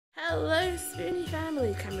Hello, Spoonie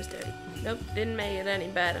family. Camera's dirty. Nope, didn't make it any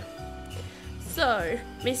better. So,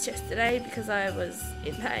 missed yesterday because I was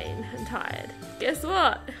in pain and tired. Guess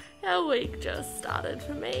what? Our week just started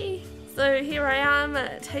for me. So here I am,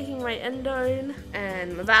 taking my endone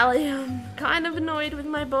and my Valium. Kind of annoyed with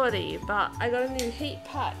my body, but I got a new heat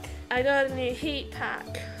pack. And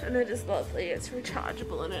it is lovely. It's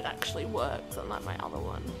rechargeable and it actually works, unlike my other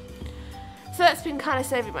one. So that's been kind of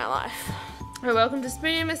saving my life. Well, welcome to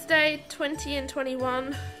Spooniemas Day 20 and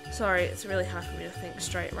 21. Sorry, it's really hard for me to think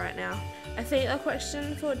straight right now. I think the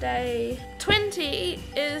question for day 20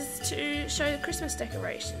 is to show the Christmas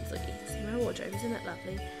decorations. Look, you can see my wardrobe, isn't it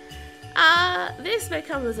lovely? This may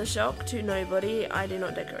come as a shock to nobody. I do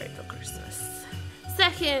not decorate for Christmas.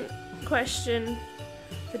 Second question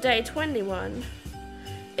for day 21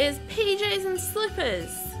 is PJs and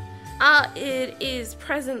slippers. It is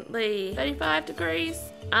presently 35 degrees.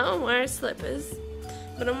 I'm wearing slippers,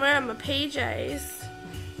 but I'm wearing my PJs,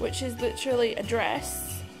 which is literally a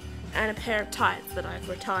dress and a pair of tights that I've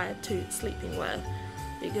retired to sleeping wear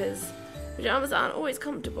because pajamas aren't always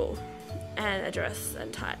comfortable and a dress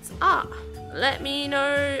and tights are. Let me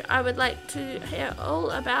know. I would like to hear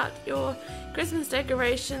all about your Christmas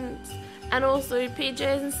decorations and also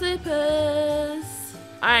PJs and slippers.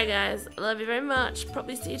 Alright guys, I love you very much.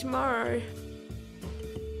 Probably see you tomorrow.